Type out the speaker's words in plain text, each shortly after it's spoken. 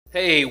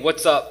Hey,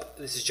 what's up?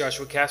 This is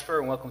Joshua Casper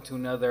and welcome to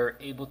another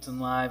Ableton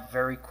Live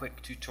very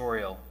quick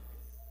tutorial.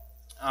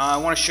 I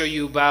want to show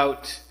you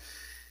about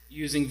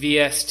using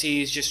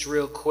VSTs just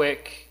real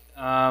quick.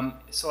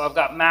 So I've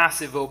got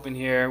Massive open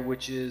here,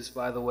 which is,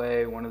 by the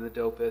way, one of the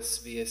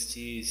dopest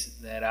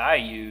VSTs that I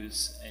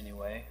use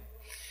anyway.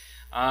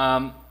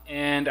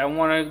 And I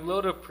want to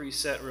load a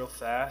preset real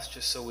fast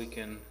just so we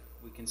can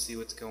see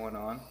what's going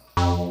on.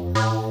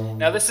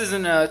 Now this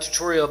isn't a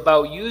tutorial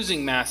about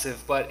using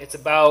Massive, but it's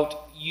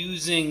about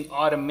using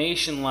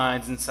automation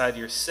lines inside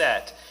your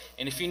set.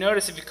 And if you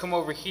notice, if you come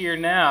over here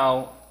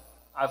now,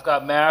 I've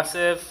got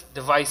Massive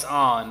device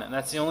on, and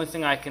that's the only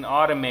thing I can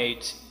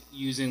automate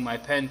using my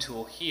pen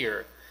tool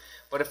here.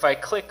 But if I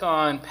click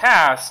on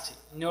past,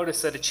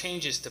 notice that it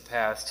changes to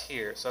past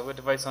here. So I've got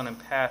device on in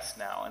past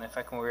now. And if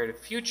I come over here to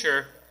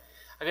future,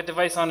 I got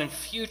device on in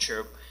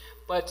future.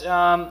 But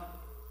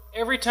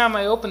every time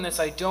I open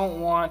this, I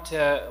don't want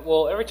to,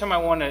 well, every time I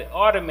want to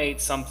automate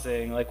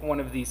something, like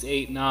one of these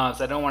 8 knobs,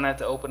 I don't want to have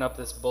to open up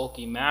this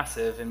bulky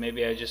Massive, and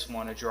maybe I just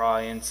want to draw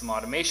in some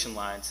automation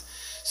lines.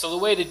 So the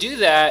way to do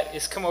that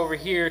is come over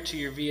here to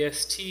your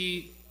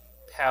VST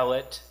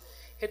palette,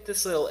 hit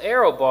this little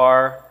arrow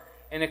bar,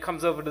 and it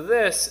comes over to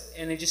this,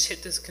 and you just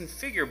hit this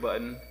configure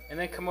button, and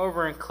then come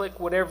over and click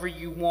whatever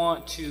you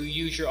want to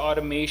use your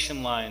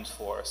automation lines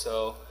for.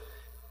 So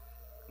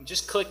I'm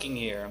just clicking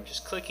here. I'm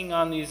just clicking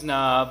on these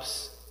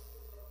knobs,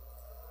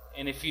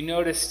 and if you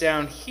notice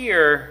down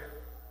here,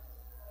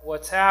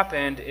 what's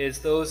happened is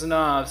those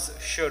knobs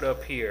showed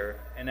up here.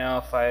 And now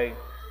if I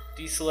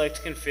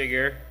deselect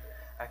configure,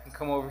 I can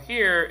come over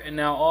here, and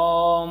now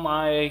all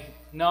my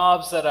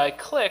knobs that I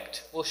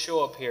clicked will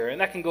show up here.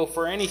 And that can go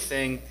for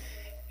anything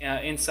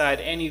inside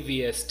any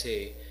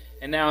VST.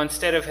 And now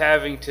instead of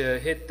having to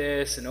hit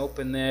this and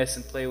open this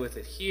and play with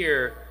it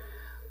here,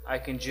 I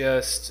can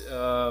just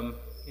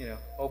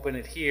open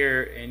it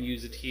here and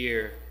use it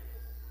here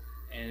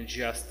and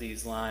adjust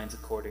these lines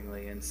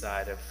accordingly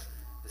inside of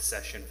the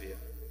session view.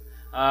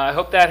 I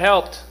hope that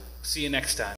helped. See you next time.